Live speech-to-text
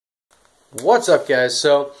What's up, guys?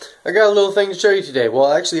 So I got a little thing to show you today.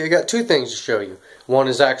 Well, actually I got two things to show you. One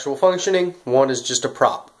is actual functioning, one is just a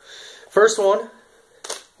prop. First one,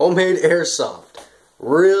 homemade airsoft.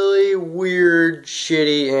 Really weird,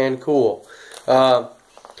 shitty, and cool. You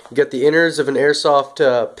got the innards of an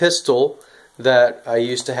airsoft pistol that I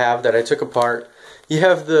used to have that I took apart. You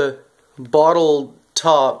have the bottle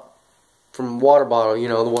top from water bottle, you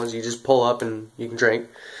know, the ones you just pull up and you can drink.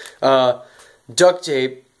 Duct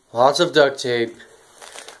tape, lots of duct tape.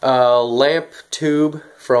 Lamp tube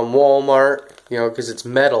from Walmart, you know, because it's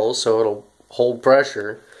metal, so it'll hold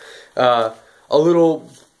pressure. A little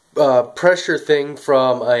pressure thing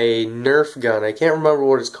from a Nerf gun. I can't remember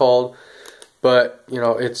what it's called, but you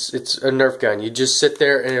know, it's a Nerf gun. You just sit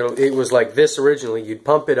there, and it was like this originally. You'd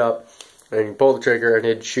pump it up, and you pull the trigger, and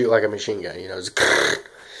it'd shoot like a machine gun. You know,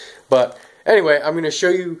 but anyway, I'm going to show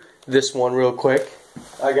you this one real quick.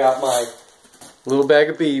 I got my little bag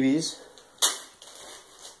of BBs.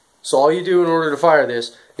 So all you do in order to fire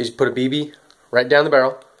this is you put a BB right down the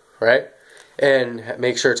barrel, right? And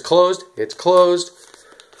make sure it's closed. It's closed.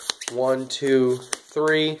 1, 2,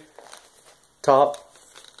 3. Top.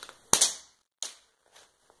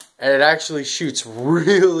 And it actually shoots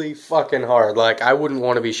really fucking hard. Like, I wouldn't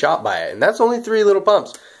want to be shot by it. And that's only 3 little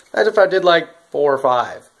pumps. Imagine if I did like 4 or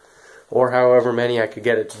 5. Or however many I could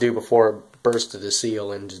get it to do before it bursted the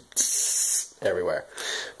seal and just everywhere.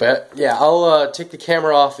 But yeah, I'll take the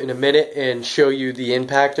camera off in a minute and show you the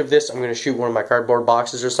impact of this. I'm going to shoot one of my cardboard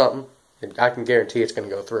boxes or something. I can guarantee it's going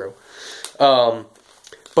to go through.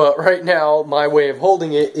 But right now, my way of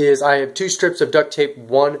holding it is I have 2 strips of duct tape.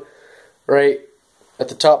 One right at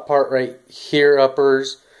the top part right here,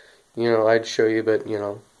 uppers. You know, I'd show you, but you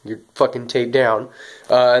know, you're fucking taped down.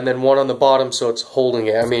 And then one on the bottom so it's holding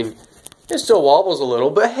it. I mean, it still wobbles a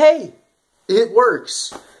little, but hey, it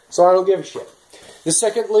works. So I don't give a shit. The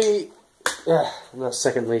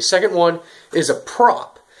second one is a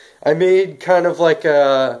prop. I made kind of like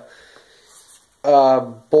a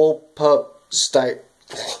bullpup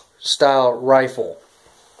style rifle.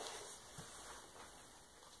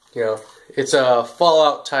 You know, it's a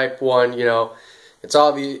Fallout type one. You know, it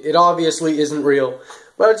obviously isn't real,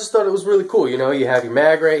 but I just thought it was really cool. You know, you have your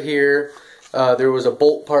mag right here. There was a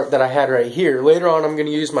bolt part that I had right here. Later on, I'm going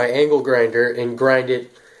to use my angle grinder and grind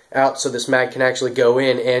it out so this mag can actually go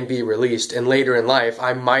in and be released. And later in life,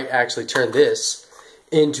 I might actually turn this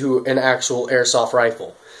into an actual airsoft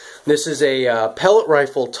rifle. This is a pellet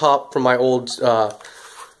rifle top from my old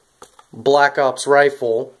Black Ops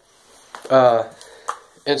rifle. And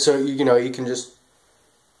so, you know, you can just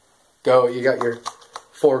go. You got your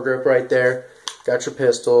foregrip right there. Got your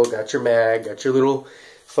pistol, got your mag, got your little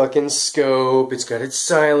fucking scope. It's got its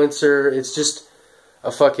silencer. It's just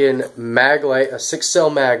a fucking mag light, a 6-cell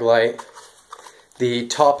mag light. The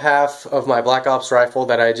top half of my Black Ops rifle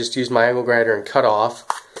that I just used my angle grinder and cut off.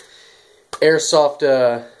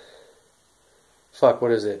 Airsoft, fuck, what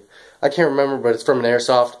is it? I can't remember, but it's from an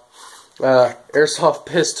airsoft. Airsoft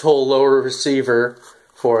pistol lower receiver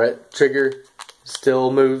for it. Trigger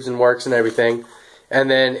still moves and works and everything. And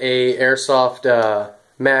then a airsoft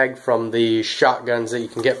mag from the shotguns that you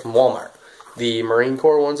can get from Walmart. The Marine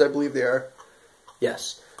Corps ones, I believe they are.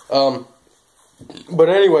 Yes. But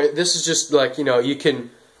anyway, this is just like, you know, you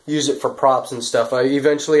can use it for props and stuff.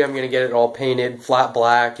 Eventually I'm going to get it all painted flat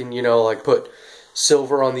black and, you know, like put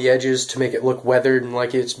silver on the edges to make it look weathered and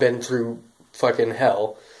like it's been through fucking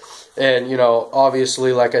hell. And, you know,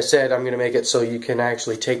 obviously, like I said, I'm going to make it so you can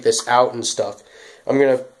actually take this out and stuff. I'm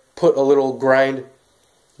going to put a little grind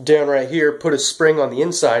down right here, put a spring on the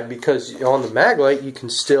inside because on the mag light you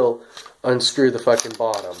can still unscrew the fucking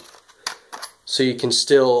bottom. So you can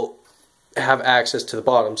still have access to the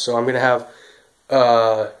bottom. So I'm going to have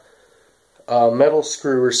a metal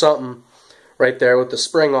screw or something right there with the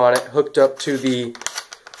spring on it hooked up to the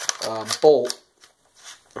bolt.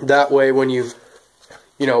 That way when you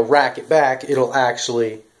know, rack it back, it'll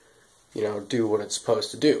actually, you know, do what it's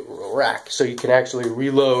supposed to do. It'll rack. So you can actually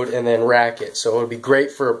reload and then rack it. So it'll be great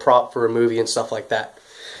for a prop for a movie and stuff like that.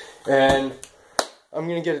 And I'm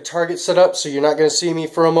going to get a target set up so you're not going to see me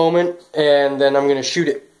for a moment. And then I'm going to shoot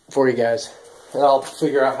it for you guys. And I'll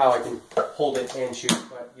figure out how I can hold it and shoot it.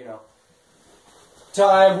 But, you know,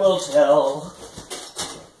 time will tell.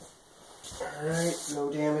 Alright, no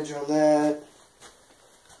damage on that.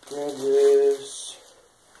 Grab this.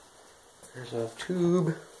 There's a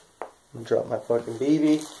tube. I'm gonna drop my fucking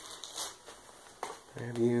BB.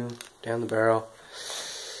 Grab you down the barrel.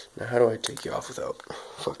 Now, how do I take you off without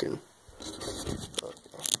fucking?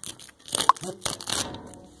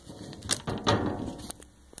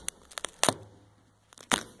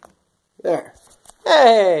 There.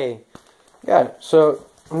 Hey! Got it. So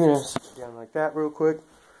I'm gonna sit it down like that real quick.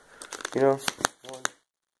 You know, one.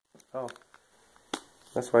 Oh,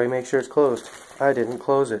 that's why you make sure it's closed. I didn't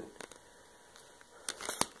close it.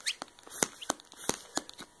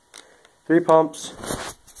 3 pumps.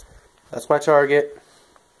 That's my target.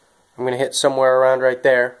 I'm gonna hit somewhere around right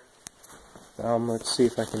there. Let's see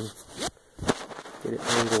if I can get it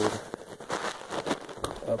angled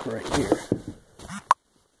up right here.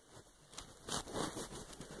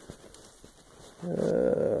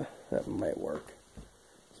 That might work.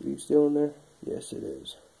 Is it still in there? Yes, it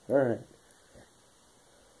is. Alright.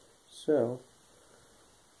 So.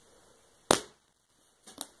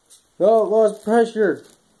 Oh, lost pressure.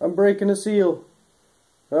 I'm breaking a seal.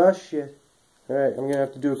 Oh, shit. Alright, I'm going to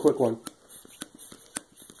have to do a quick one.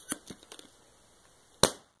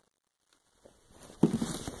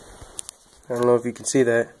 I don't know if you can see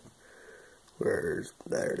that. There it is.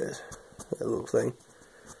 That little thing.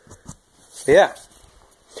 But yeah.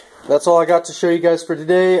 That's all I got to show you guys for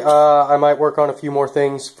today. I might work on a few more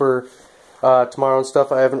things for tomorrow and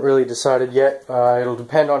stuff. I haven't really decided yet. It'll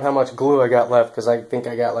depend on how much glue I got left, because I think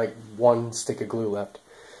I got like 1 stick of glue left.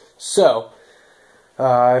 So,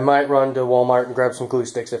 I might run to Walmart and grab some glue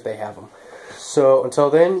sticks if they have them. So,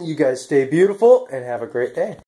 until then, you guys stay beautiful and have a great day.